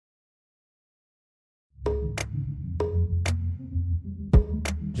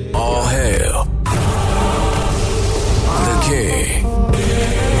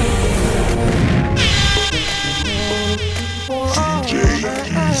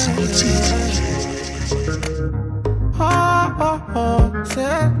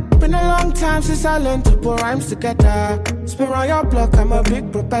Been a long time since I learned to put rhymes together. Spin on your block, I'm a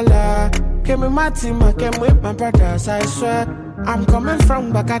big propeller. Came with my team, I came with my brothers, I swear. I'm coming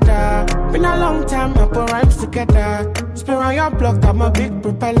from Bagada. Been a long time, I put rhymes together. Spin on your block, I'm a big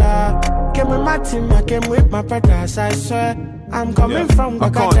propeller. Came with my team, I came with my brothers, I swear. I'm coming from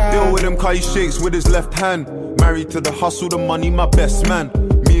Bagada. I can't deal with him, cause he shakes with his left hand. Married to the hustle, the money, my best man.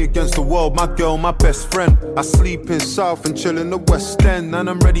 Me against the world, my girl, my best friend. I sleep in South and chill in the West End, and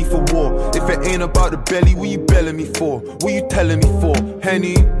I'm ready for war. If it ain't about the belly, what you belling me for? What you telling me for?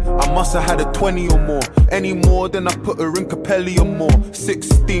 Henny, I must have had a 20 or more. Any more than I put her in Capelli or more.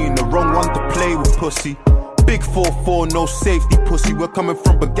 16, the wrong one to play with, pussy. Big 4-4, no safety, pussy. We're coming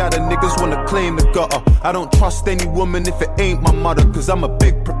from Bagada, niggas wanna claim the gutter. I don't trust any woman if it ain't my mother, cause I'm a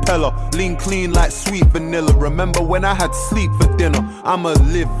big propeller. Lean clean like sweet vanilla. Remember when I had sleep for dinner? I'ma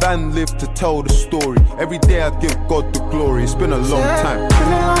live and live to tell the story. Every day I give God the glory. It's been a long time.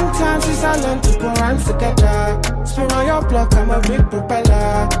 Been a long time since I learned to put rhymes together. Spin on your block, I'm a big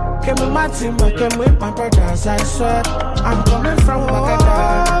propeller. Came with my team, I came with my brothers, I swear. I'm coming from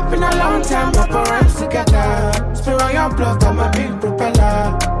Bagada. Been a long time, I put rhymes together. Spin on your block, I'm a big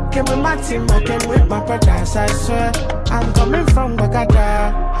propeller. Came with my team, I came with my brothers, I swear. I'm coming from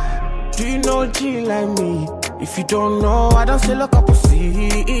Bagada. Do you know G like me? If you don't know, I don't sell a couple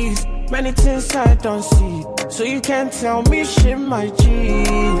C's. Many things I don't see, so you can't tell me shit, my G.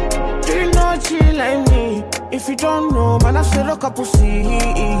 Do you know G like me? If you don't know, man, I sell a couple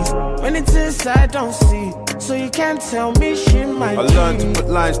C's. Many things I don't see, so you can't tell me shit, my G. I learned to put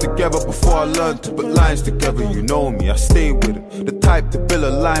lines together before I learned to put lines together. You know me, I stay with it. The type to build a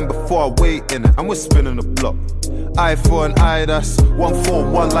line before I wait in it. And we're spinning the block. Eye for an eye, that's 1 for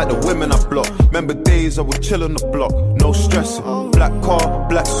 1 like the women I block. Remember days I would chill on the block, no stressing. Black car,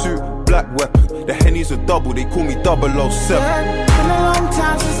 black suit, black weapon. The Henny's a double, they call me 007. Been a long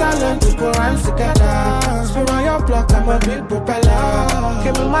time since I learned to put rhymes together. Spin on your block, I'm a big propeller.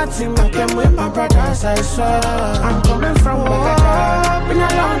 Came with my team, I came with my brothers, I swear. I'm coming from Bagada. Been a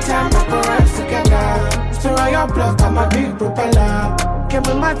long time, I put rhymes together. Spin on your block, I'm a big propeller. Came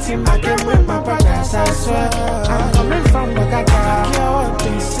with my team, I came with my brothers, I swear. I'm coming from Bagada. I care what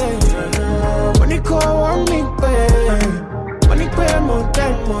they say. When you call on me, babe. When you pay more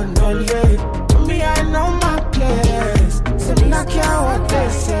time, more knowledge. For me, I know my place. So me not care what they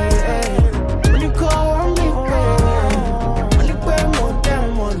say. When you call on me, babe. When you pay more time,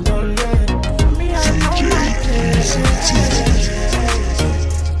 more knowledge. For me, I know my place.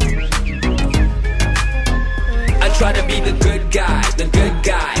 I try to be the good guy,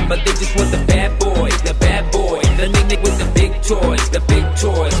 but they just want the bad boy, the nigga with the big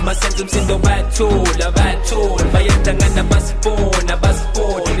toys, masenzo msindo batul, bayatanga na bus phone,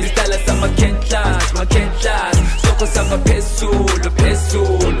 istala sama can't class, soko sama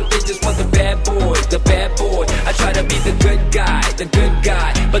pesulu, they just want the bad boy, I try to be the good guy,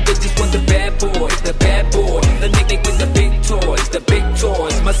 but they just want the bad boy, the nigga with the big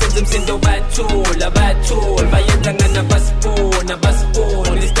toys, masenzo msindo batul, bayatanga na bus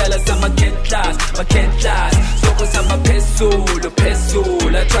phone, istala sama can't class, soko sama pesulu,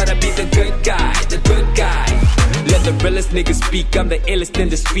 I try to be the good guy. Let the realest niggas speak, I'm the illest in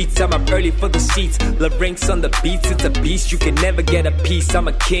the streets. I'm up early for the seats, Larynx on the beats, it's a beast, you can never get a piece. I'm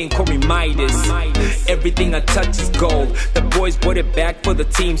a king, call me Midas. Everything I touch is gold. The boys brought it back for the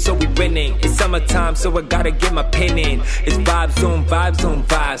team, so we winning. It's summertime, so I gotta get my pen in. It's vibes on vibes,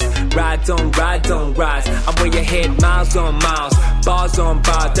 rides on rides. I'm way ahead, miles on miles, bars on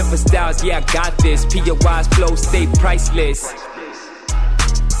bars, different styles, yeah I got this. POI's flow stay priceless.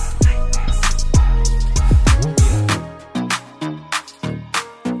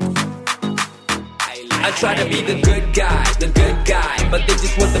 I try to be the good guy, but they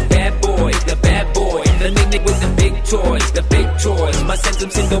just want the bad boy, the nigga with the big toys, masenzo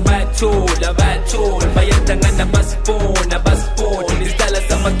msindo batul, bayatanga na bus phone, istala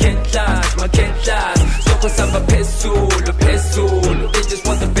sama can't class, soko sama pesulu, they just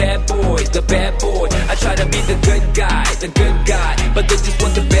want the bad boy, I try to be the good guy, but they just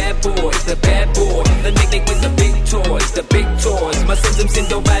want the bad boy, the nigga with the big toys, masenzo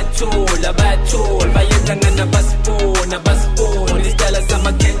msindo batul, bayatanga na bus phone, istala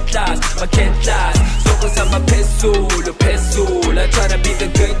sama can't class, soko sama pesulu, I try to be the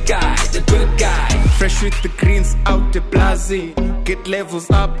good guy. Fresh with the greens out the plaza, get levels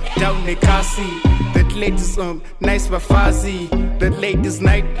up, down the cassie. The ladies nice bafazi. The ladies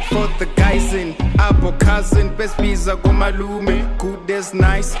night for the guys in Abo cousin, best pizza go malume. Good as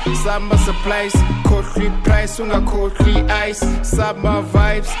nice, summer supplies, coldly price, unga coldly ice. Summer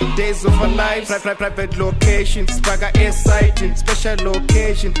vibes, days of our lives. Private location, spaga air sighting, special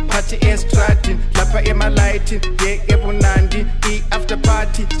location, party air stratin, lapa ema lighting, yeah ebunandi, e after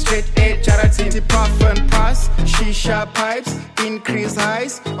party, straight air charity, puff and pass, shisha pipes, increase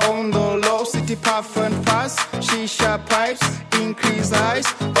highs, on the low, city puff and pass, shisha pipes, increase highs,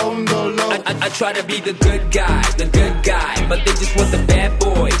 on the low. I try to be the good guy, but they just want the bad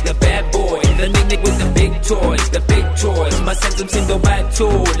boy, the nigga with the big toys, My sense sindo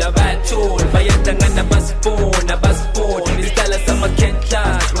batul, bayatanga na bus phone, istala sa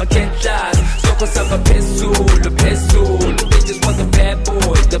makentlas, soko sa pesul, they just want the bad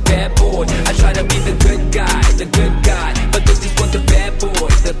boy, I try to be the good guy, but they just want the bad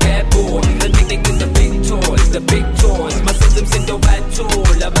boy, the nigga with the big toys, My sense sindo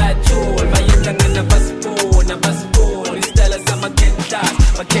batul, bayatanga na bus phone, istala sa makentlas,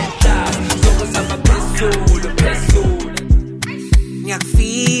 soko sa pesul.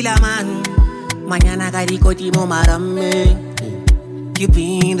 Nyakfila man, mañana karikotimo marame. You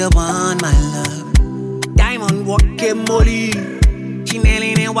been the one, my love. Diamond walking molly,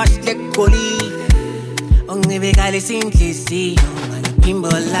 chinelling and watch the collie. Only because simply see, bimbo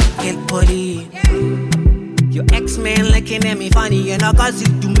like el poli. Your ex-man looking at me funny, and I can't see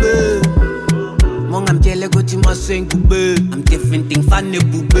to me. Mong I'm jelly go to my sing boo. I'm different thing funny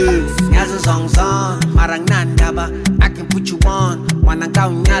boo boo. As a song, marang nandaba. I can put you on. Wanna go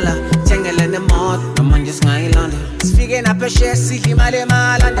nyala, tangle in the mud. I'm on just my London. Speaking up a share, see him at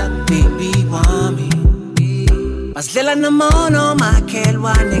London. Baby, want me. Mas lila na mono, my kid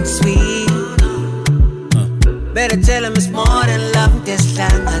next week. Better tell him it's more than love. This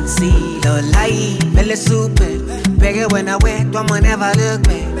land and see. Lo lie, belly super. Bigger when I wear, don't never look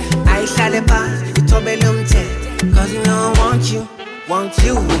back. I shall pass, you told me cause you know I want you.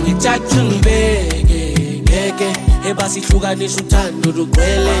 Ngithatha ngibeke ebasi hlukanisa uthando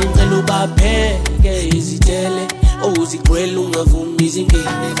lugcwele ngicela ubapheke izitele ozigcwele ungavumi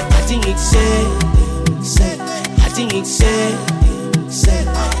izingene athi ngikusele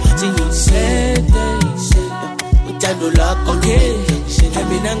uthando lakho ngeke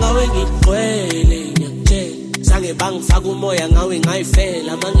mina ngawe ngigcwele ngiyakutshela sange bangifaka umoya ngawe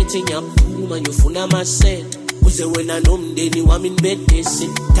ngayifela mangithi ngiyaphuma ngiyofuna amasenta uze wena nomndeni wami nibedese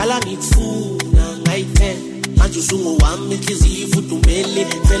dala ngikufuna ngayithela manje usungowami inhliziyo ifudumele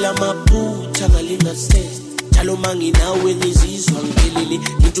phela amaphutha ngalingasese njalo manginawe ngizizwa ngiphelele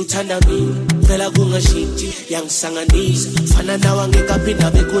into uthanda mina phela kungashintshi yangisanganisa fana nawe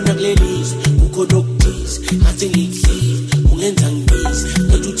ngekaphinda bekhona kulelizwe kukhona okuthize ngathi ngikuhlile ungenza ngibize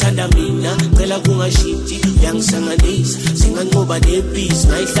into uthanda mina phela kungashintshi yangisanganisa singanqoba nebhizi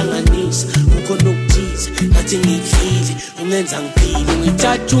ngayihlanganisa kukhona okuthize ngathi ngikuhlile ungenza ngiphile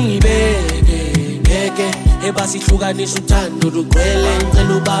ngithatha ungibeke ngeke ebasihlukanisa uthando lugcwele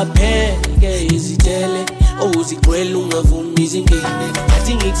ngicela ubapheke izitele ozigcwele ungavumi izingene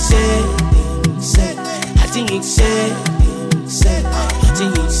athi ngikusele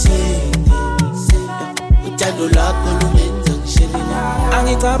uthando lakho lumenza ngishelela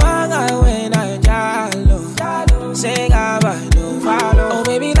angicabanga wena njalo sengaba novalo oh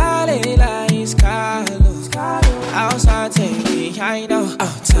baby lalela isikalo awusathengi I know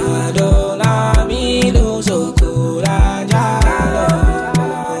awuthando lami luzokula njalo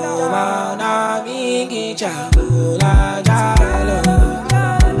uma nami ngijabula njalo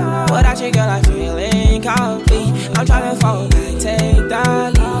without you girl I feel incomplete I'm trying to fall back take the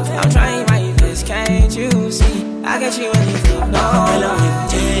lead I'm trying my best can't you see I got you when you feel no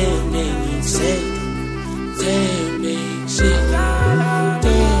tell me say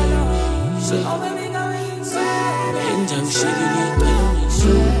oh baby go insane and I'm shaking it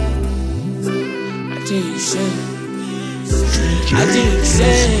I think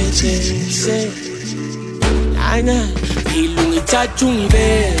say Ana ilungithatha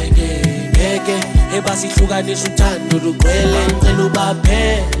ungibeke ebasihlukanisa uthando lugcwele ngicela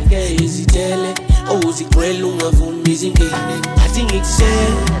ubapheke izitele ozigcwele ungavumi izingene athi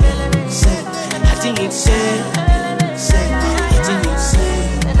ngikusele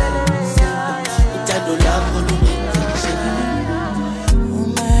uthando lakho lumenza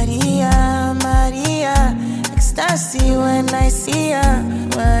Maria, ecstasy when I see ya,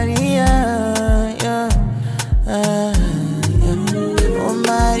 Maria, yeah. Oh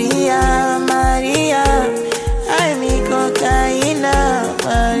Maria, I me cocaína,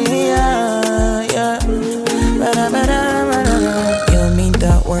 Maria, yeah. You mean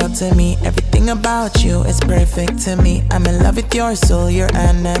the world world to me. Everything about you is perfect to me. I'm in love with your soul, your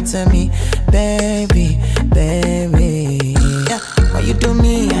anatomy. Baby, baby, yeah. Why you do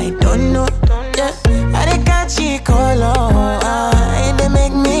me, I don't know. Yeah, I dey catch you color. I dey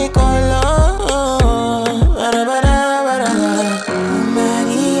make me color.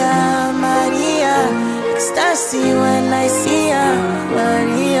 Maria, Maria, ecstasy when I see ya.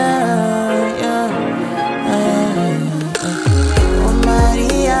 Maria, yeah. Oh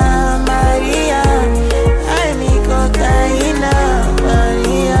Maria, Maria, I me cocaína.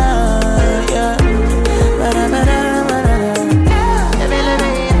 Maria, yeah.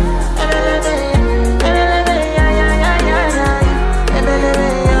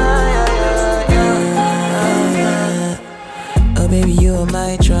 Oh baby, you're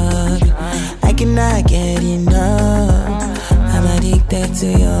my drug. I cannot get enough. I'm addicted to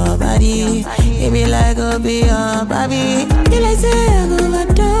your body. It be like I'll be your baby. You like say I'm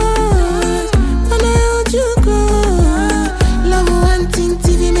overdose when I hold you close. Love one thing,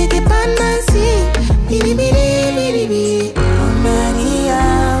 TV make it bad man see. Bidi bidi bidi bidi. Oh Maria,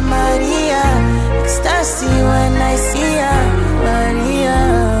 Maria, ecstasy when I see ya. Maria,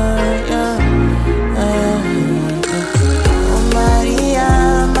 yeah. Oh Maria,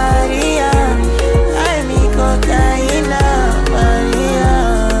 Maria, I me cocaína. Maria,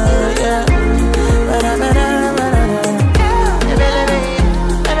 yeah.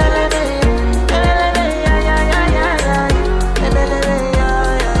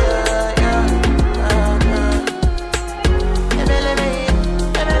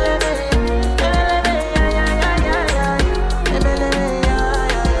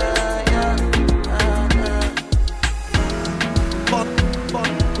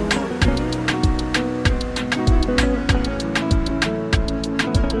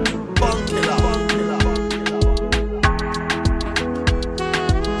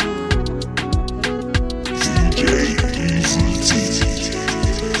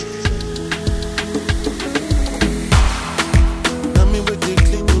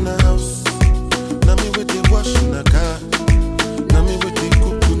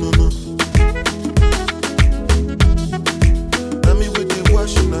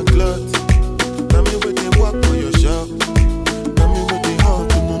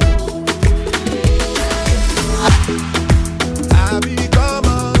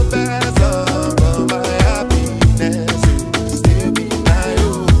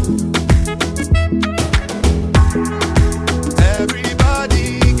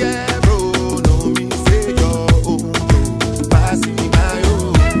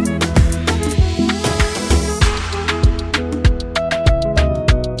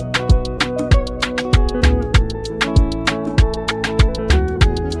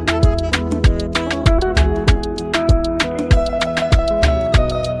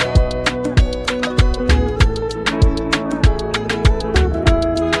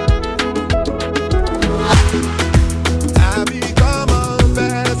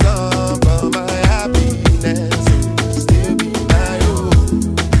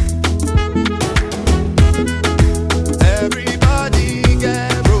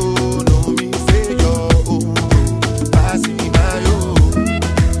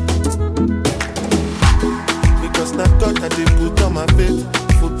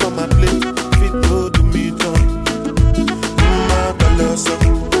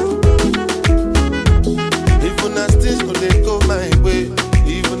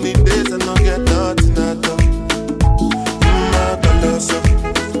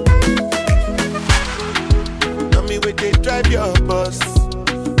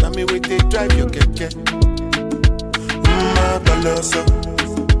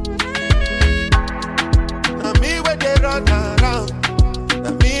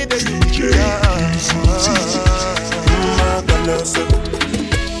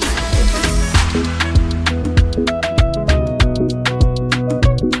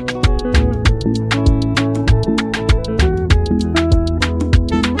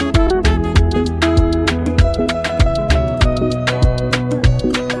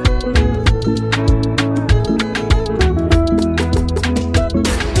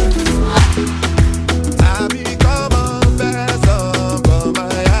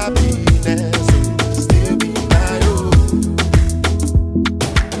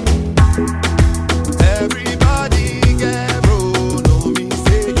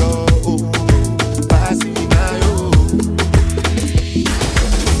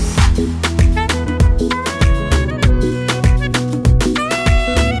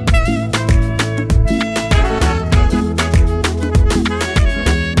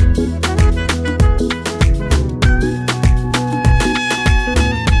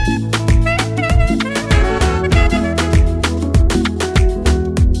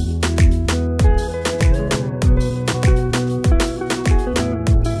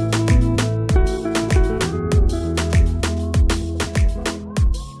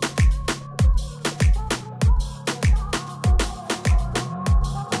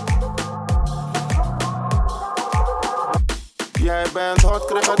 bent hot,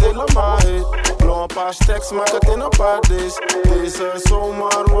 krijg het helemaal heet. Blow een paar stacks, maak het in een paar days. Deze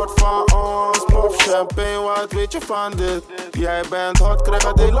zomer wordt van ons. Pop champagne, wat weet je van dit? Jij bent hot, krijg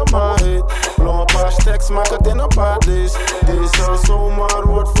het helemaal heet. Blow een paar stacks, maak het in een paar days. Deze zomer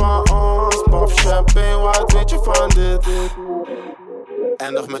wordt van ons. Pop champagne, wat weet je van dit?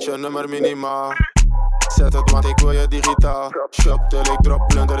 Eindig met je nummer minimaal. Zet het, want ik wil je digitaal. Shop till ik drop,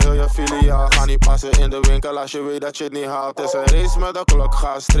 plunder heel je filiaal. Ga niet passen in de winkel als je weet dat je het niet haalt. Het is een race met de klok,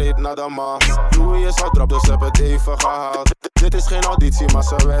 ga straight naar de mall. Louis is al drop, dus heb het even gehaald. Dit is geen auditie, maar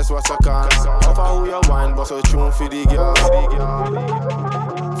ze wijst wat ze kan. Of van hoe je wine, was een tune, Fidi girl.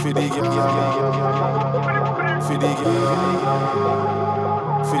 Fidi girl. Fidi girl.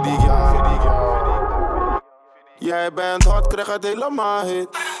 Fidi girl. Jij bent hot, krijg het helemaal heet.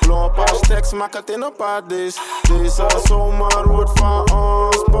 Blow een paar stacks, maak het in een paar days. Deze zomer wordt van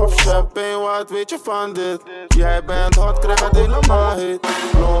ons. Pop champagne, wat weet je van dit? Jij bent hot, krijg het helemaal heet.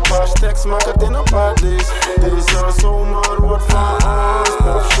 Blow een paar stacks, maak het in een paar days. Deze zomer wordt van ons.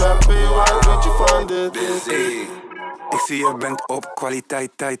 Pop champagne, wat weet je van dit? Hey, ik zie je bent op kwaliteit,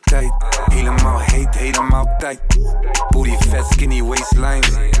 tijd. Helemaal heet, helemaal tijd. Booty fat, skinny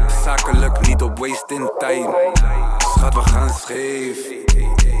waistline. Zakelijk, niet op waste in time. Schat, we gaan scheef.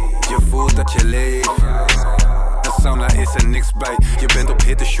 Je voelt dat je leeft. Een sauna is er niks bij. Je bent op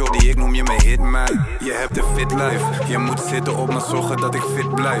hitte shorty, ik noem je mijn hitman. Je hebt een fit life. Je moet zitten op me, zorgen dat ik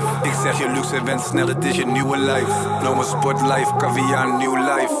fit blijf. Ik zeg je luxe wens snel, het is je nieuwe life. Nou mijn sportlife, caviar, new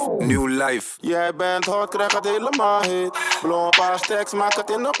life. New life. Jij bent hot, krijg het helemaal heet. Blow een paar stacks, maak het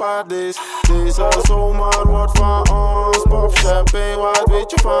in een paar days. Deze zomer wordt van ons. Pop champagne, wat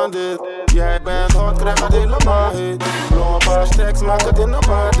weet je van dit? Jij bent hot, krijg het helemaal heet. Blow een paar stacks, maak het in een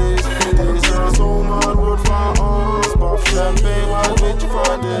paar days. Deze zomer wordt van ons. Pop champagne, wat weet je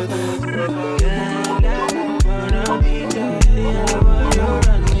van dit?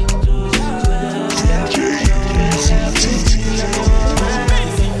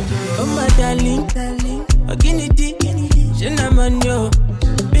 Oh my darling, Guinea, Shenaman yo.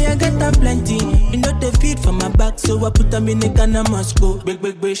 Me I got a plenty, you know the feed for my back, so I put them in the can of Moscow.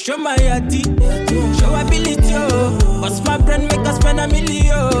 Big, show my yati, show ability oh. What's my brand make us spend $1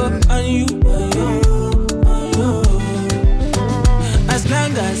 million on you? As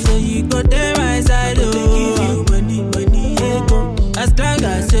long as say you go there my side, oh. Give you money, yeah, go. As long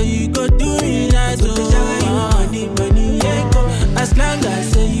as say you go do me nice, oh. Money, yeah, go. As long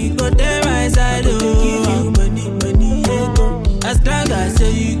as say you go there my side, oh. Give you money, yeah, go. As long as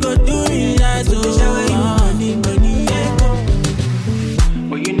say you go do me nice, oh. Money, yeah, go.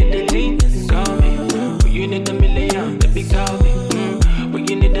 Well, you need the lean, call me. Well, you need $1 million, baby, call me. Well,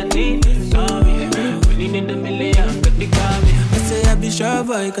 you need the lean, call me. Well, you need $1 million, baby, call me. I be sure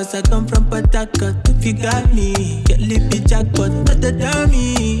boy, cause I come from Port Harcourt. If you got me, get lippy jackpot, not the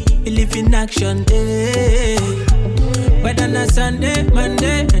dummy. You live in action, eh. Whether on a Sunday,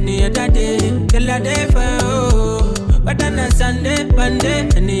 Monday, any other day, till a day for you. Whether on a Sunday, Monday,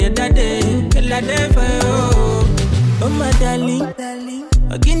 any other day, till a day for you. Oh my darling,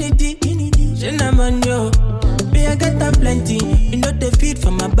 Guinea, Shenaman yo. Me I got a plenty, you know the feed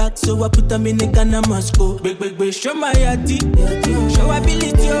for my back, so I put them in the can of Moscow. Big, show my yati, show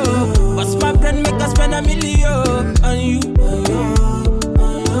ability oh. What's my brand make us spend $1 million on you?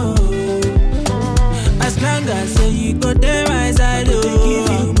 As long as say you go there my side, oh. Give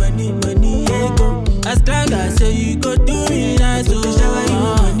you money, yeah, go. As long as say you go do me nice, oh.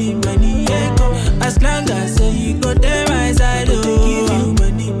 Money, yeah, go. As long as say you go there my side, oh. Give you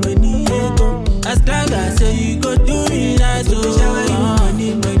money, yeah, go. As long as say you go do me nice, oh.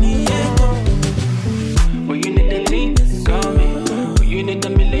 Money, yeah, go. Well, you need the lean, call me. Well, you need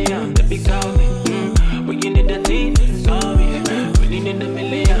 $1 million, baby, call me. Well, you need the lean, call me. Well, you need $1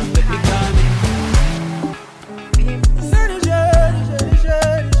 million, baby, call me.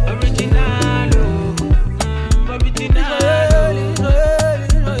 Original,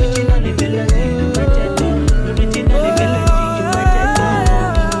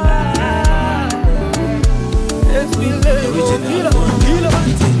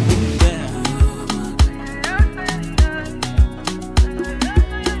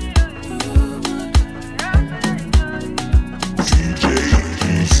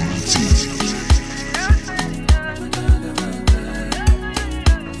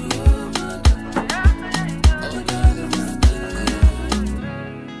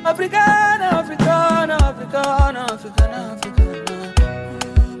 Africana.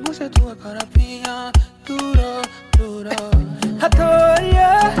 Muse tua carapinha, duro.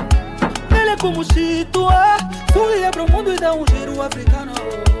 Atoria, ele é como se tu sorria pro mundo e dá giro africano.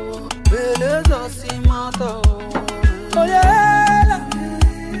 Beleza se mata. Olha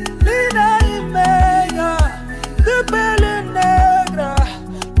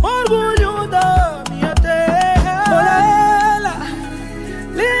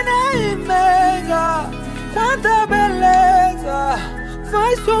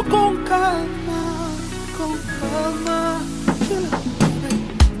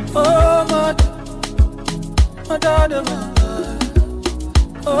Oh, mother, my daughter,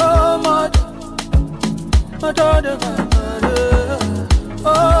 oh, mother, my daughter,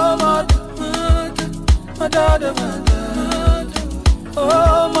 oh, mother, my daughter,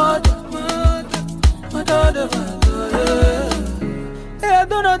 oh, mother, my daughter, é a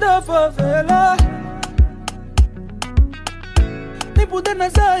dona da favela, nem poder na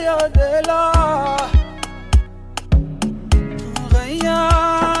saia dela. Rainha,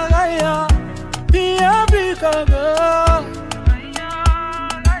 rainha, minha África girl.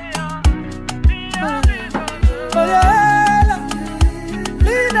 Olha ela,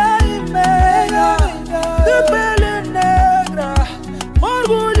 linda e meiga, de pele negra,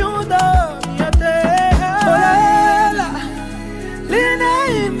 orgulho da minha terra. Olha ela, linda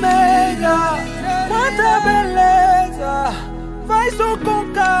e meiga, quanta beleza, vai só com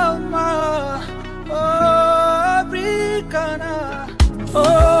calma. Oh, africana.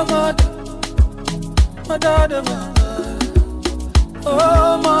 Oh, mother, my daughter,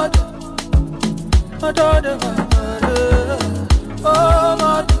 oh, mother, my daughter, oh,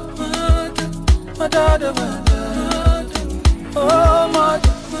 mother, my daughter, oh,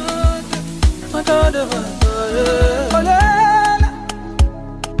 mother, my daughter, oh, yeah,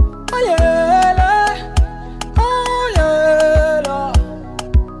 oh, yeah, oh, yeah,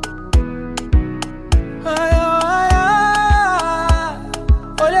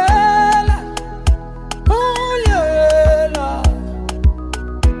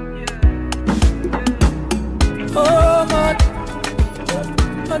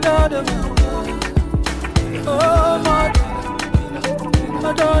 my daughter, oh, my daughter, oh,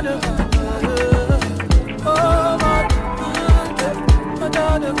 my daughter,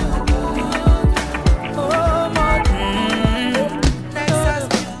 oh,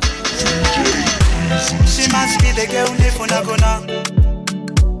 she must be the girl live on a gonna.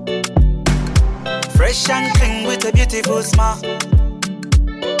 Fresh and clean with a beautiful smile.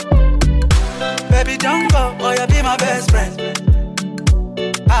 Baby, don't go, or you'll be my best friend.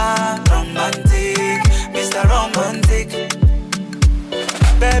 Ah, romantic, Mr. Romantic.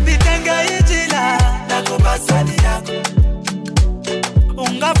 Baby, tenga ijila, nakubasani yako.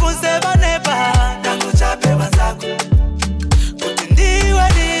 Ungafunze banepa, nakuchape wazako. Kutindiwa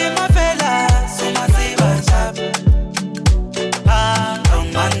ni mafela, sumaziba chape. Ah,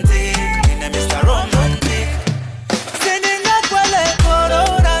 romantic, nine Mr. Romantic. Sininga kwele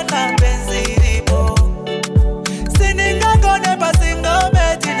korora na penzi ripo. Sininga kone pasingo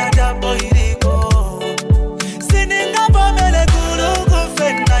betina jabo iriko. Sininga pomele kulu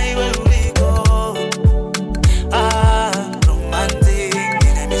kufena iwe uriko. Ah, romantic,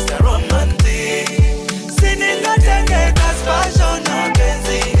 nine Mr. Romantic. Sininga tenge kas passion na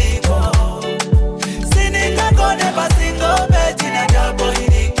penzi ripo. Sininga kone pasingo betina jabo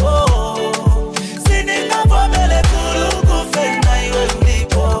iriko. Sininga pomele kulu kufena iwe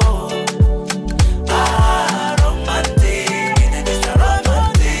uriko. Ah, romantic, nine Mr.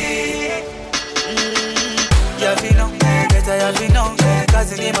 Romantic. Yavino, geta yavino,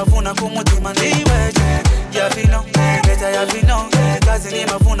 kazi ni mafuna kumutima ndiweje. Yavino, geta yavino, kazi ni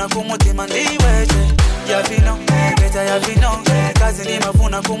mafuna kumutima ndiweje. Yavino, geta yavino, kazi ni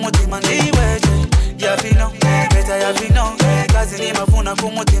mafuna kumutima ndiweje. Yavino, geta yavino, kazi ni mafuna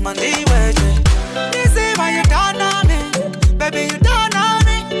kumutima ndiweje. Nizima you done on me, baby you done on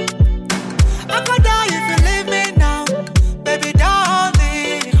me. I could die if you leave me now, baby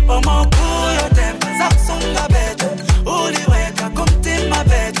darling. Omo kuyo tempa zakusonga beta, uliweka kumtima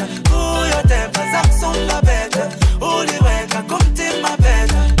beta. Kuyo tempa zakusonga beta, uliweka kumtima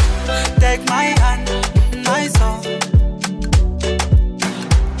beta. Take my hand, my soul.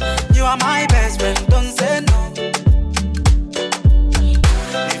 You are my best friend, don't say no.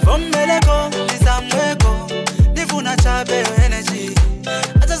 Nifombeleko, nizamweko, nifuna chabe energy.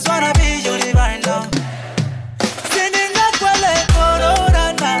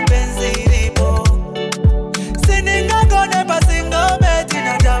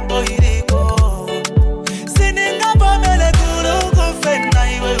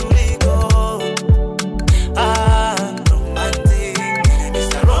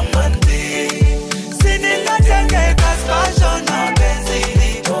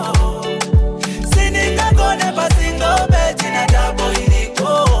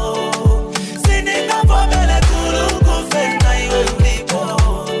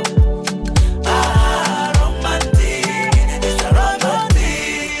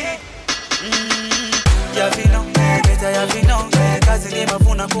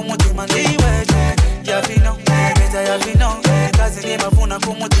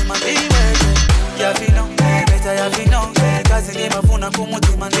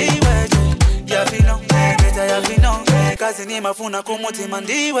 mandiweche. Yafino, beta yafino, kazi ni mafuna kumuti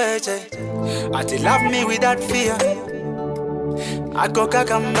mandiweche. Ati love me without fear. Ako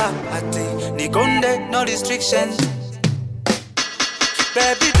kakamba, ati nikonde no restrictions.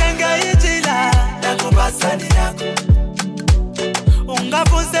 Baby tenga ichila, nakubasa ni yako.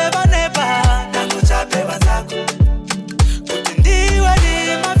 Ungafunze banepa, nakuchape bazako. Kutindiwa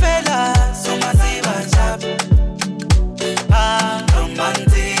ni mafela, sumasiba chape.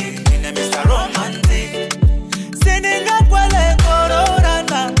 Romantic, nine Mr. Romantic. Sininga kwele korora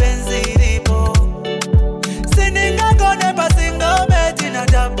na benzi ripo. Sininga kone pasingo beti na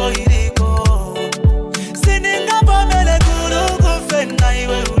jambo iriko. Sininga pomele kuru kufena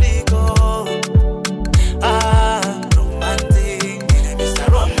iwe uriko. Romantic, nine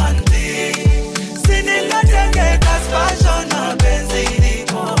Mr. Romantic. Sininga tenge kas passion na benzi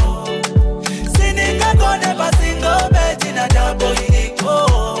ripo. Sininga kone pasingo beti na jambo iriko.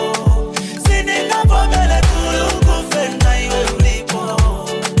 Sininga pomele kuru kufena iwe uriko.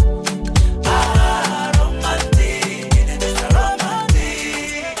 Romantic, nine Mr.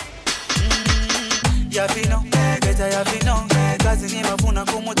 Romantic. Yafino, beta yafino, kazi ni mafuna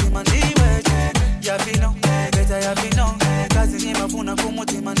kumutima ndiweche. Yafino, beta yafino, kazi ni mafuna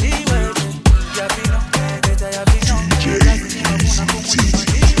kumutima ndiweche. Yafino, beta yafino, kazi ni mafuna kumutima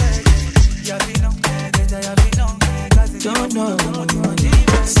ndiweche. Yafino, beta yafino, kazi ni mafuna kumutima ndiweche.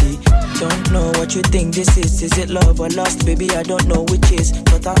 See, don't know what you think this is. Is it love or lust? Baby, I don't know which is.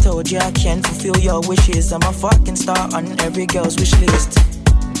 But I told you I can't fulfill your wishes. I'm a fucking star on every girl's wish list.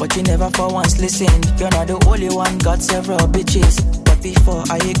 But you never for once listened. You're not the only one, got several bitches. But before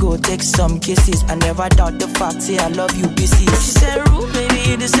I go take some kisses, I never doubt the fact, say I love you, busy. She said, Roo,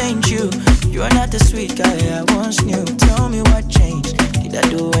 baby, this ain't you. You're not the sweet guy I once knew. Tell me what changed. Did I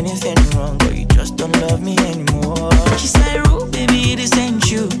do anything wrong, or you just don't love me anymore? She said, Roo, baby, this ain't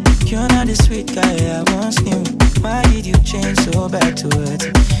you. You're not the sweet guy I once knew. Why did you change so bad towards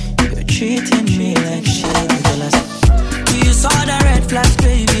me? You're treating me like shit. You saw the red flags,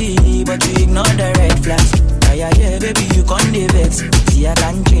 baby, but you ignored the red flags. Yeah, baby, you can't vex. See, I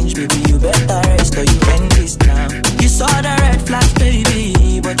can't change, baby, you better rest or you end this now. You saw the red flags,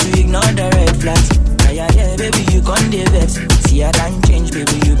 baby, but you ignored the red flags. Yeah, baby, you can't vex. See, I can't change,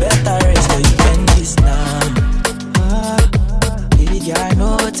 baby, you better rest or you end this now. Baby, girl,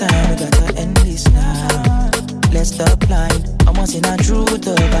 no time, we gotta end this now. Let's stop blind, almost in a true love,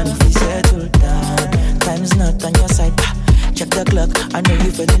 and if we settle down, time's not on your side. Check the clock, I know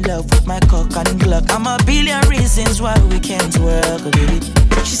you fell in love with my cock and Glock. I'm a billion reasons why we can't work, baby.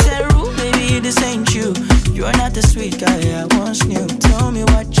 She said, Roo, baby, this ain't you. You're not the sweet guy I once knew. Tell me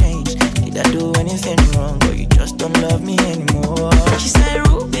what changed. Did I do anything wrong, or you just don't love me anymore? She said,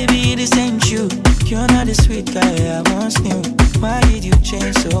 Roo, baby, this ain't you. You're not the sweet guy I once knew. Why did you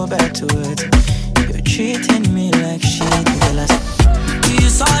change so bad towards me? You're treating me like shit. You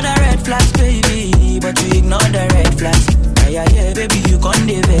saw the red flags, baby, but you ignored the red flags. Yeah, baby, you can't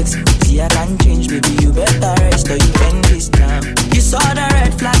vex. See, I can't change, baby, you better rest or you end this now. You saw the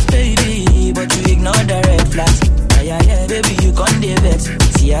red flags, baby, but you ignored the red flags. Yeah, baby, you can't vex.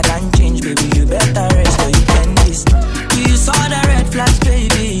 See, I can't change, baby, you better rest or you end this. You saw the red flags,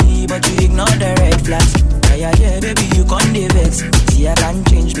 baby, but you ignored the red flags. Yeah, baby, you can't vex. See, I can't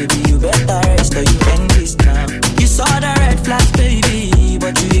change, baby, you better rest or you end this now. You saw the red flags, baby,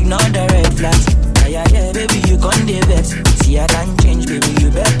 but you ignored the red flags. Yeah, baby, you can't vex. See, I can't change, baby, you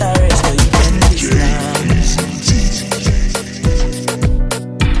better rest or you end this now.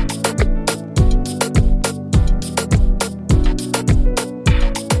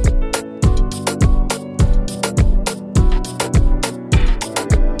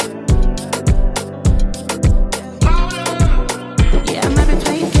 Yeah, I might be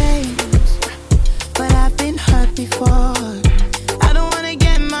playing games, but I've been hurt.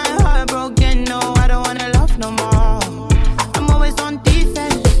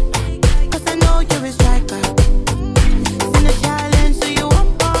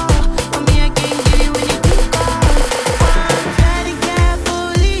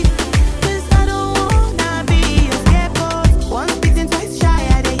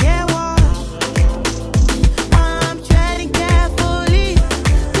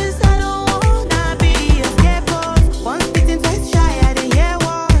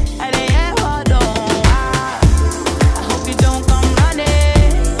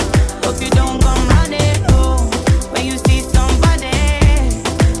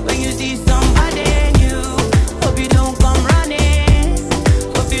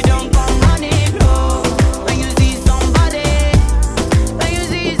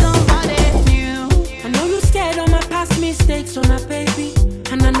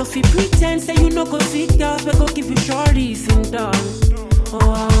 no fit pretend, say you no go fit girls, we go give you shorties and dogs.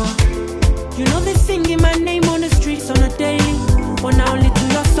 Oh, you know they singing my name on the streets on a daily. When I only do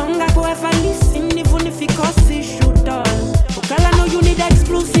your song, I go ever listen, even if it costs issue, dog. Oh, girl, I know you need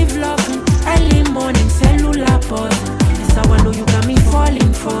exclusive love. Early morning, cellular pause. That's how I know you got me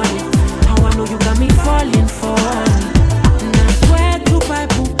falling. How I know you got me falling. And I swear to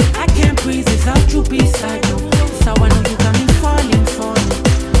Bible, I can't breathe without you beside you. That's how I know you got me falling.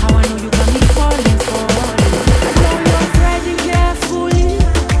 How I know you got me falling. I know you're treading carefully,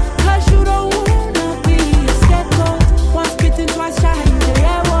 'cause you don't wanna be a scapegoat. Once bitten, twice shy in the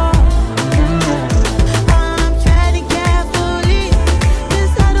air war. I'm treading carefully,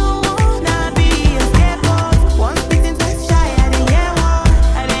 'cause I don't wanna be a scapegoat. Once bitten, twice shy in the air war.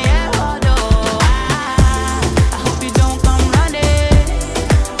 No, I hope you don't come running.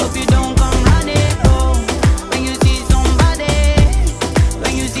 Hope you don't come running. Oh, when you see somebody,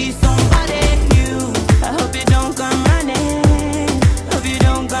 you. I hope you don't come running. Hope you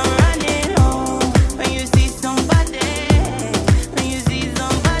don't come running. Oh, when you see somebody,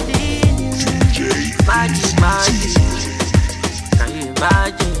 Magic. Can you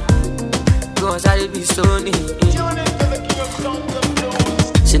imagine? Go outside be Sony.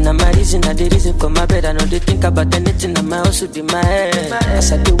 See now my reason, I the reason for my bed. I know they think about anything, I might also do my head.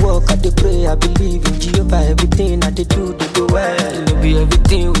 As I do walk, I do pray, I believe in Jehovah. Everything I do, they go well. It'll be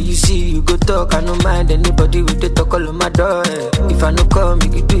everything when you see, you go talk. I don't mind anybody with the talk all on my door. If I no come, you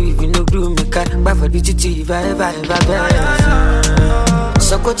can do. If you no do, me can't buy for the TT. If I ever beg.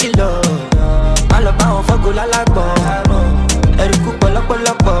 So go chill up. All about for go la la bo. Eriku polo.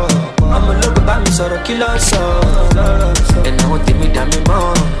 I'm a look about me, so the killer so. And I want to meet me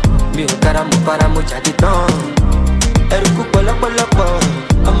more. Me karamu paramu jadi don. Eriku polo.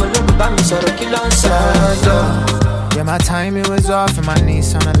 I'm a look about me, so the killer so. Yeah, my timing was off and my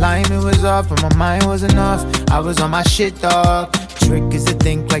knees on the line, it was off, but my mind wasn't off. I was on my shit, dog. Trick is to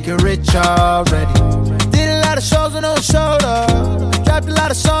think like you're rich already. Did a lot of shows with no shoulder. Dropped a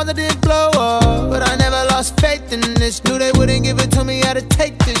lot of songs that didn't blow up, but I never lost faith in this. Knew they wouldn't give it to me, had to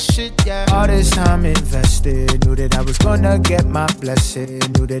take this shit, yeah. All this time invested, knew that I was gonna get my blessing.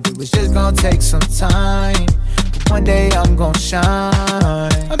 Knew that it was just gonna take some time, but one day I'm gonna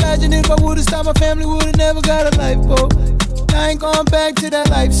shine. Imagine if I would've stopped, my family would've never got a lifeboat. I ain't going back to that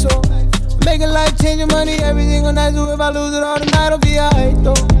life, so making life changing money, everything on that. So if I lose it all tonight, I'll be alright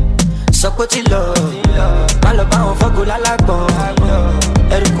though. Sokotilo, maloba on fogo la la bon.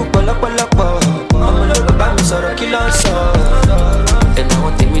 Eriku polo. I'm a look about me, so the killer so. And I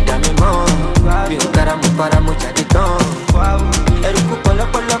want to meet me more. You karamu paramu jadi don. Eriku polo.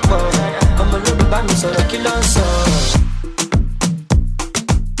 I'm a look about me, so the killer so.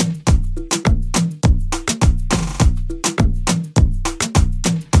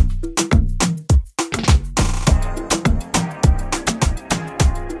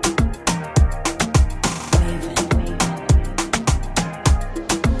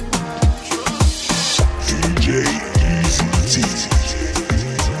 DJ Eazy T.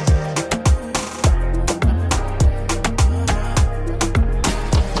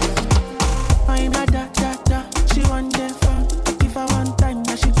 She want them from. If I want time,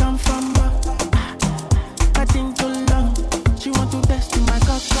 now she come from. I think too long. She want to test in my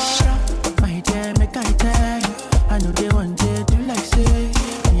cocktail. My dear, make I tell you. I know they want to do like say.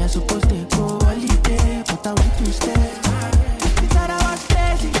 Me I supposed to go holiday, but I want to stay. She thought I was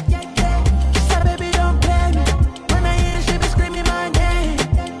crazy. She said, baby, don't play me. When I hear she be screaming my name.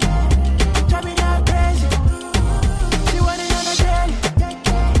 Drive me not crazy. She want it on a daily.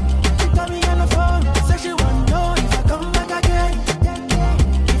 She call me on the phone. Say she want to know if I come back again.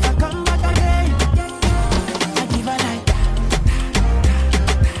 If I come back again, I give her like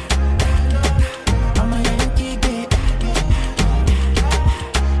I'm a Yankee babe.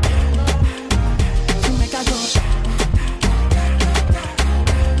 She make her go.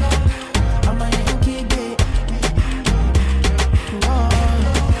 I'm a Yankee babe. Oh.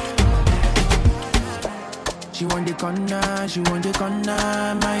 She want the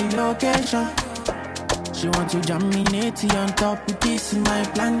corner, my location. She want to jam me natty on top of this in my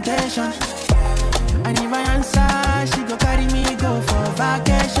plantation. And if I answer, she go carry me go for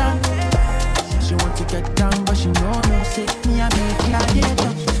vacation. She want to get down, but she know no say me I make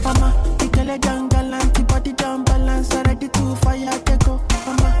gladiator. Mama, the girl a jungle antibody down balance, ready to fire take go.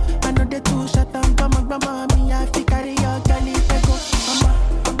 Mama, I know they too shut down, mama, me I fi carry your girlie take go. Mama,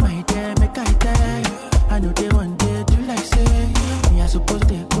 my dear, make I tell you, I know they want to do like say me I supposed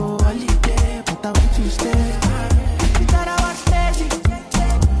to go holiday, but I want to stay. She thought I was lazy.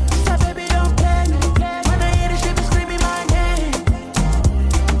 She said, baby, don't play me. When I hear the shit be screaming my name.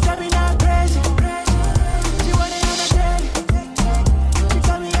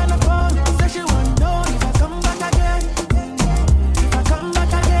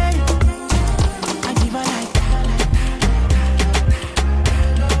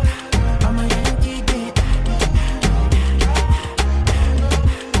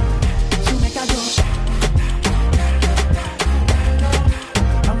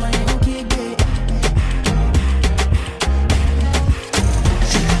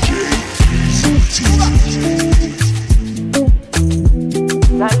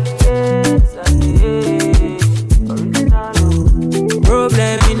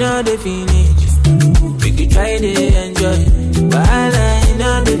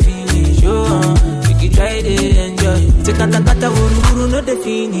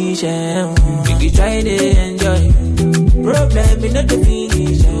 finish. Make you try to enjoy. Problem is not the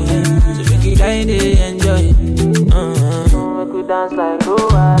finish. So make you try to enjoy. Make you dance like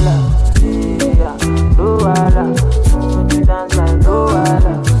Luala. Yeah, Luala. Make you dance like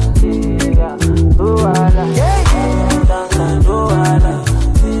Luala. Yeah, Luala. Dance like Luala.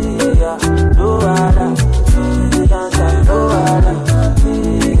 Yeah, Luala. Dance like Luala.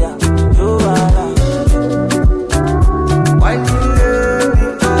 Yeah, Luala. Why do you love me?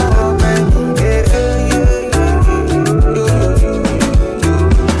 Oh, baby,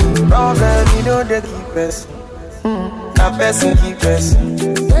 problem, you know they keep us. That person keep person.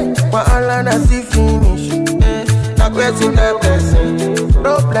 But all I see finish. That person that person.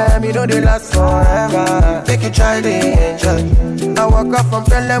 Problem, you know they last forever. Make you try to enjoy. I walk up from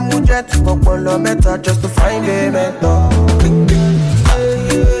Pelham Mujet to Popolo Meta just to find a mentor.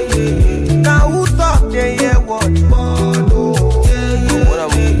 Now who talk they hear what?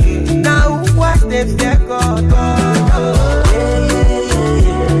 Now who watch they fear God?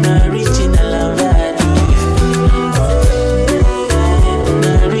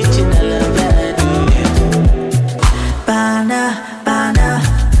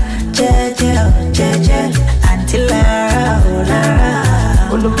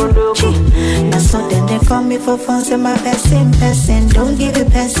 So then they call me for fun, say my person. Don't give it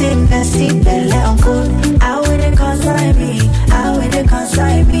person, belly on good. How will they consign me? How will they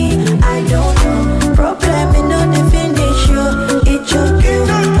consign me? I don't know. Problem in no the finish you. It choke you.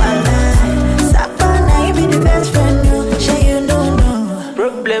 Sapana, you be the best friend, no. Sure you don't know.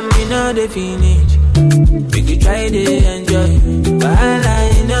 Problem in no the finish. Make you try to enjoy. Wahala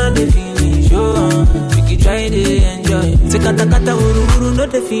in no the finish. Make you try to enjoy. Say kata uru no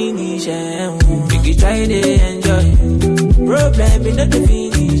the finish. Make you try to enjoy. Problem is not the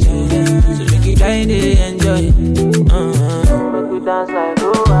finish. So make you try to enjoy. Make you dance like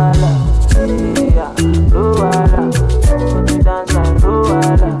Luala. Yeah, Luala. Make you dance like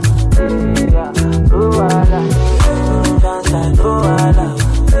Luala. Yeah, Luala. Dance like Luala.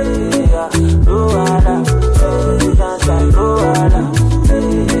 Yeah, Luala. Dance like Luala.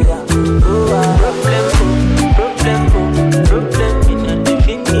 Yeah, Luala. Problem in the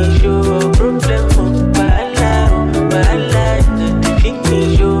finish. Problem, bala, the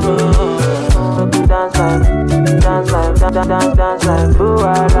finish. Dance like Luala. Dance like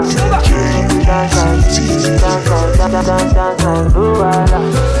Luala.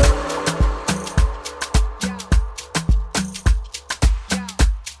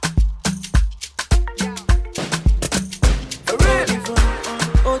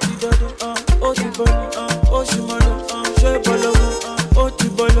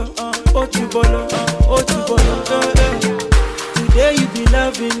 Today you be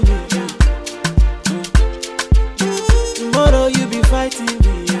loving me, tomorrow you be fighting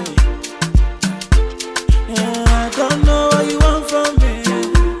me. I don't know what you want from me.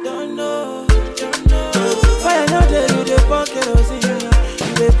 Don't know. Fire no day, you dey pour kerosene.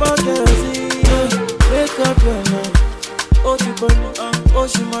 Wake up your mind. Otibolo,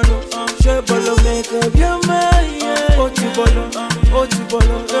 Oshimolo, Shebolo, make up your mind. Otibolo,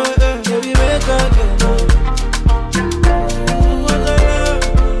 baby, wake up your mind.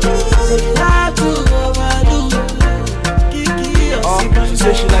 She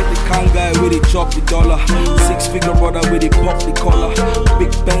said she like the kind guy where they chop the dollar. 6-figure brother where they pop the collar.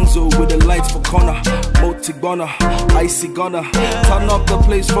 Big Benzo with the lights for corner. Motigona, icy gunner. Turn up the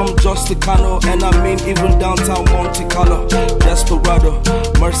place from Justicano. And I mean even downtown Monte Carlo. Desperado,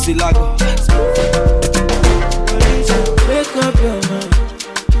 Mercy Lago. Wake up your mind.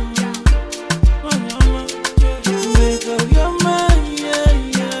 Wake up your mind, yeah.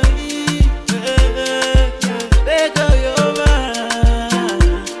 Wake up your mind.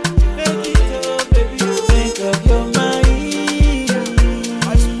 Make it up, baby. Wake up your mind.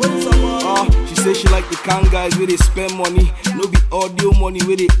 She say she like the kind guys where they spend money. No be audio money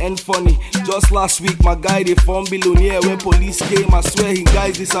where they end funny. Just last week my guy they found billionaire. When police came I swear he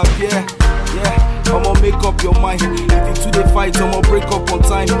guys disappear. Yeah, I'ma make up your mind. If you two they fight, I'ma break up on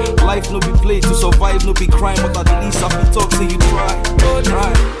time. Life no be play, to survive no be crime. But at least I feel talk say you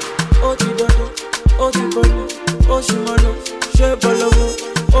try. Otibolo, Oshimolo, Shebolo,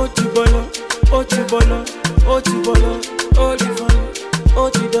 Otibolo, Olifano,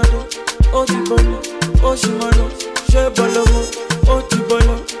 Otidodo, Otibolo, Oshimolo, Shebolo,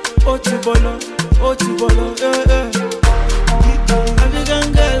 Otibolo, yeah. African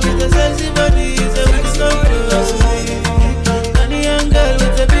girl with a sexy body, say would you come close to me? Ghanaian girl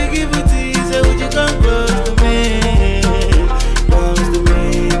with a biggie booty, say would you come close to me? Close to me,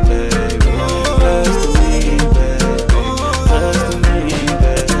 baby. Close to me, baby. Close to me.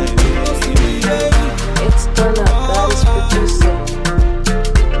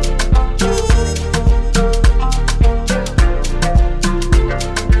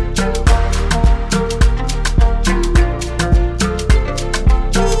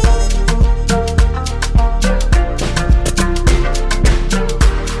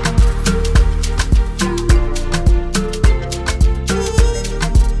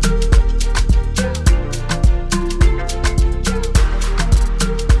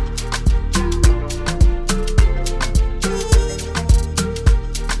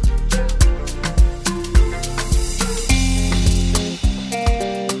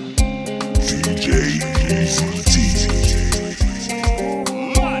 Eazy T.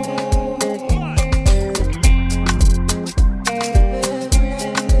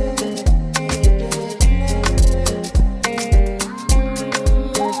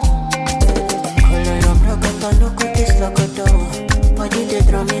 Body they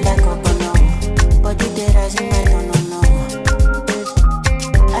draw me like a balloon. Body they rising like no.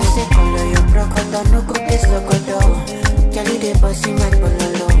 I say color your crocodile, no cookies locodo. Kelly they bossy my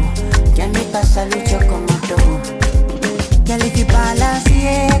pololo. Can make a salute your commando. Kelly the balance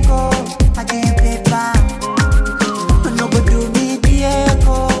Diego, I give paper. No go do me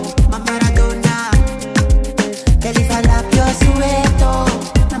Diego, my Maradona. Kelly falap your sueto,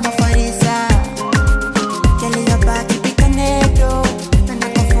 I'm a farisa. Kelly your body be canedo, and I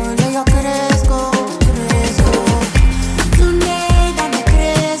can follow your cresco. Tonight I'm a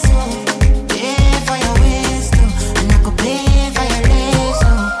cresco, yeah for your waist, and I could play for your lace,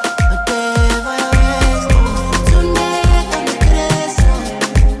 play for your waist. Tonight I'm a cresco,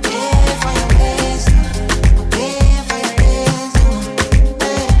 yeah for your waist, play for your lace,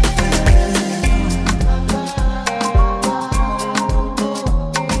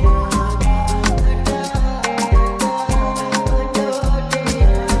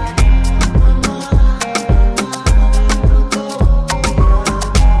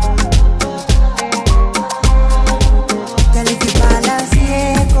 Kelly the balance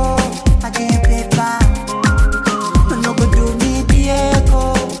Diego, I give paper. No go do me Diego,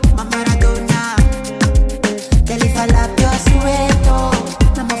 my Maradona. Kelly falap your sueto,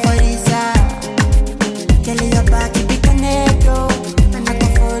 I'm a farisa. Kelly your body be canedo, and I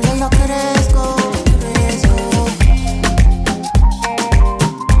can follow your cresco.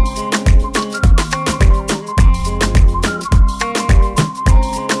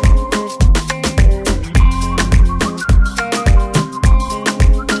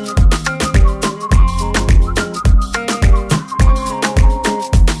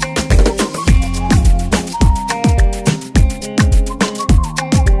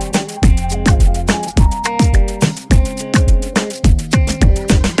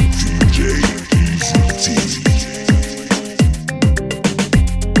 DJ Eazy T.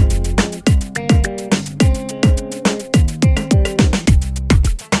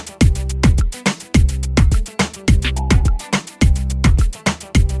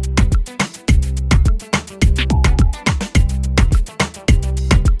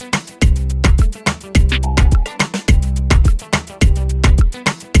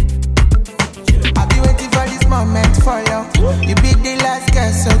 I be waiting for this moment for you. You be the last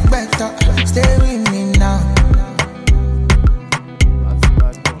girl, so better stay with me now.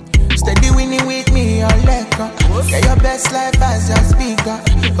 Steady winning with me, your leg up. Yeah, your best life as your speaker.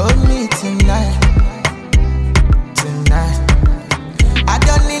 Hold me tonight, tonight. I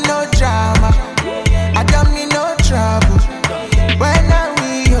don't need no drama, I don't need no trouble. When I'm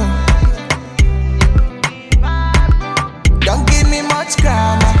with you, don't give me much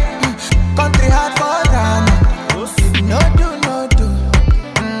grammar. Country hard for drama. No do.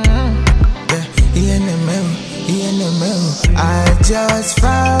 Yeah, I just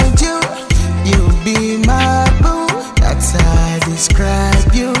found you. You be my boo. That's how I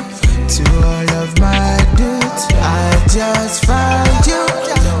describe you to all of my dudes. I just found you.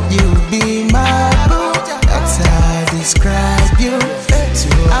 You be my boo. That's how I describe you to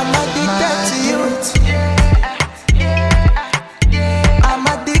all of my dudes. I'm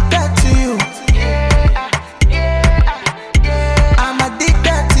addicted to you. I'm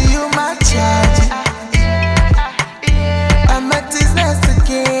addicted to you, my charge. I'm at this nest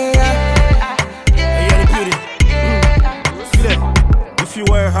again. Hey, you're the beauty. See that? If you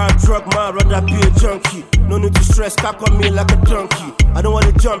were a hard drug man, I'd rather be a junkie. No need to stress, cock on me like a donkey. I don't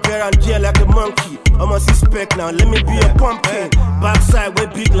wanna jump here and there like a monkey. I'm a suspect now, let me be a pumpkin. Backside way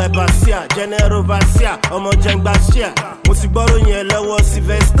big like Basia, General Basia, I'm a Jang Basia. Once you borrow your low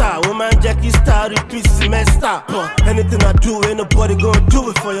Sylvester, woman Jackie Star, repeat semester. But anything I do, ain't nobody gonna do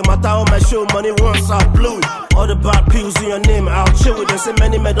it for you. Matter on my show, money once I blew it. All the bad pills in your name, I'll chill with them. Say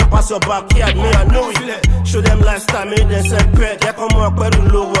many men don't pass your backyard, me I know it. Show them lifestyle, make them send bread. Yeah, come on, quite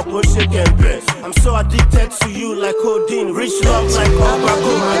low work, won't shake and bread. I'm so addicted to you like codeine, rich love like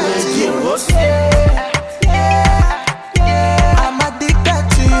Obago, man. I'm addicted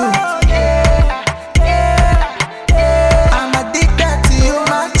to you. I'm addicted to you,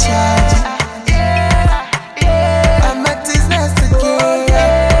 my charge. I'm at this nest again.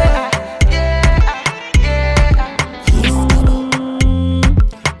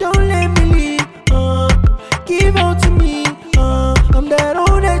 Don't let me leave, give out to me, I'm that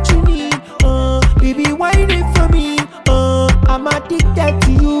all that you need, baby, whine it for me, I'm addicted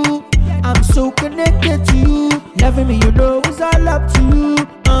to you, I'm so connected to you. loving me, you know it's all up to you.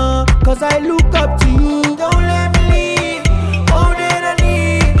 Cause I look up to you. Don't let me leave, more than I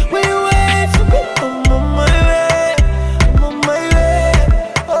need. Will you wait for me? I'm on my way, I'm on my way.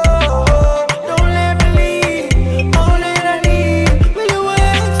 Oh, don't let me leave, more than I need. Will you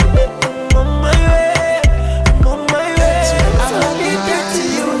wait for me? I'm on my way, I'm on my way. I'm addicted to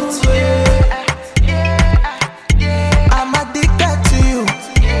you. I'm addicted to you.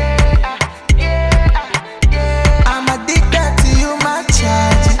 I'm addicted to you, my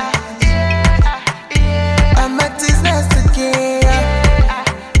charge. I'm at this nest again.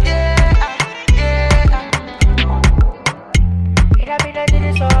 It have been a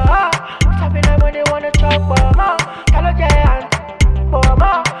little so stopping them when they wanna chop mama. Hello, Jan,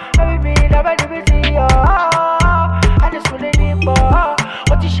 mama. Baby, never do it to you. I just wanna need more.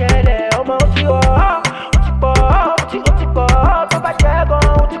 What you share there? Oh, my, what you are? What you bought? What you bought? Papa, Jago,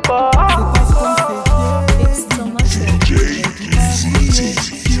 what you bought? DJ Eazy T.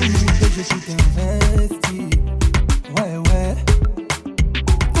 Je suis investi, ouais.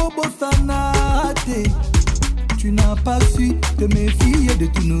 Bobo Sanate, tu n'as pas su te méfier de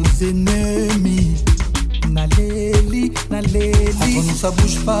tous nos ennemis. Naleli, entre nous ça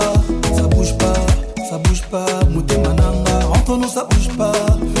bouge pas, ça bouge pas, ça bouge pas. Mouté mananga, entre nous ça bouge pas,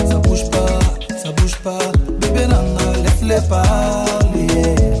 ça bouge pas, ça bouge pas. Bébé nana, laisse-les parler,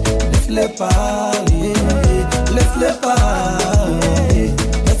 laisse-les parler, laisse-les parler.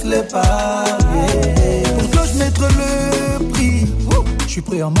 Laisse-les parler. Pour toi je mettrai le prix. Je suis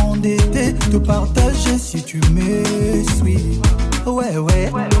prêt à m'endetter, te partager si tu me suis. Ouais.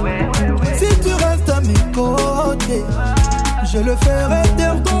 Si tu restes à mes côtés, je le ferai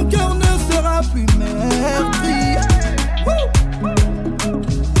taire, ton cœur ne sera plus meurtri.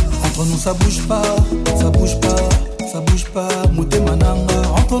 Entre nous ça bouge pas, ça bouge pas, ça bouge pas. Mouté mananga,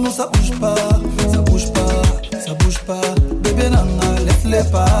 entre nous ça bouge pas, ça bouge pas, ça bouge pas. Bébé nana, laisse-les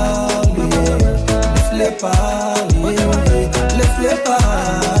parler, laisse-les parler, laisse-les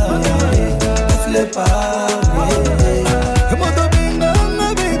parler, laisse-les parler.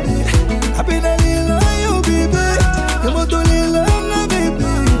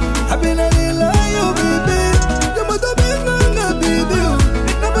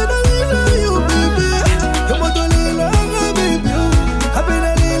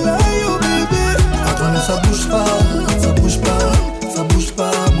 Ça bouge pas, ça bouge pas, ça bouge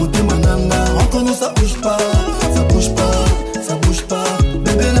pas. Mouté mananga, entre nous ça bouge pas, ça bouge pas, ça bouge pas.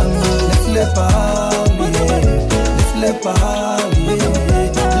 Bébé nana, laisse-les parler, laisse-les parler,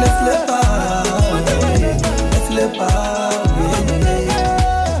 laisse-les parler, laisse-les parler.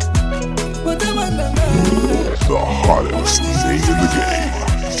 The hottest DJ in the game,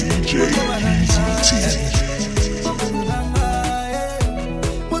 DJ Eazy T.